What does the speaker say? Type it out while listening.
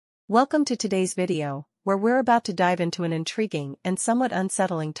Welcome to today's video, where we're about to dive into an intriguing and somewhat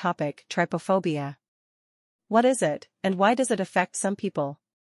unsettling topic: trypophobia. What is it, and why does it affect some people?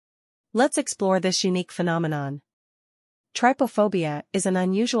 Let's explore this unique phenomenon. Trypophobia is an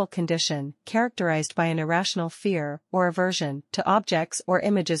unusual condition characterized by an irrational fear or aversion to objects or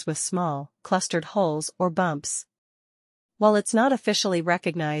images with small, clustered holes or bumps. While it's not officially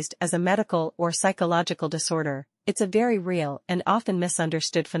recognized as a medical or psychological disorder, it's a very real and often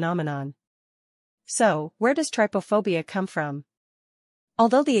misunderstood phenomenon. So, where does trypophobia come from?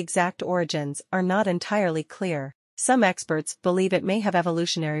 Although the exact origins are not entirely clear, some experts believe it may have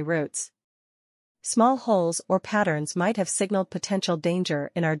evolutionary roots. Small holes or patterns might have signaled potential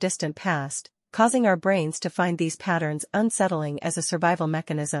danger in our distant past, causing our brains to find these patterns unsettling as a survival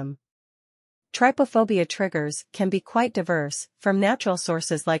mechanism. Trypophobia triggers can be quite diverse, from natural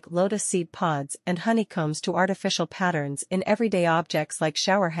sources like lotus seed pods and honeycombs to artificial patterns in everyday objects like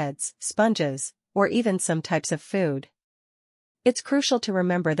showerheads, sponges, or even some types of food. It's crucial to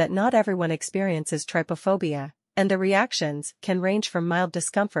remember that not everyone experiences trypophobia, and the reactions can range from mild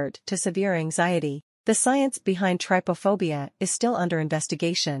discomfort to severe anxiety. The science behind trypophobia is still under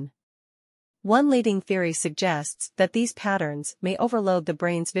investigation. One leading theory suggests that these patterns may overload the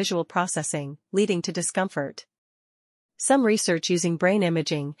brain's visual processing, leading to discomfort. Some research using brain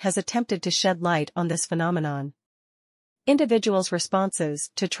imaging has attempted to shed light on this phenomenon. Individuals' responses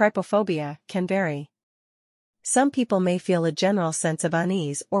to trypophobia can vary. Some people may feel a general sense of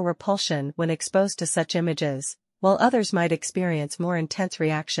unease or repulsion when exposed to such images, while others might experience more intense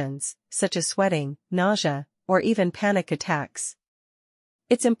reactions, such as sweating, nausea, or even panic attacks.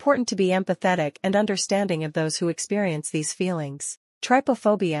 It's important to be empathetic and understanding of those who experience these feelings.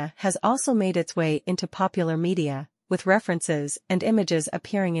 Trypophobia has also made its way into popular media, with references and images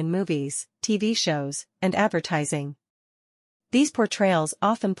appearing in movies, TV shows, and advertising. These portrayals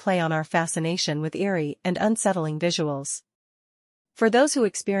often play on our fascination with eerie and unsettling visuals. For those who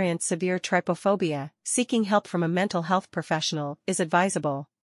experience severe trypophobia, seeking help from a mental health professional is advisable.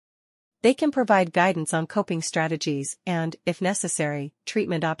 They can provide guidance on coping strategies and, if necessary,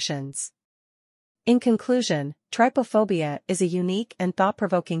 treatment options. In conclusion, trypophobia is a unique and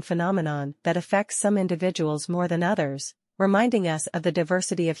thought-provoking phenomenon that affects some individuals more than others, reminding us of the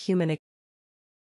diversity of human experience.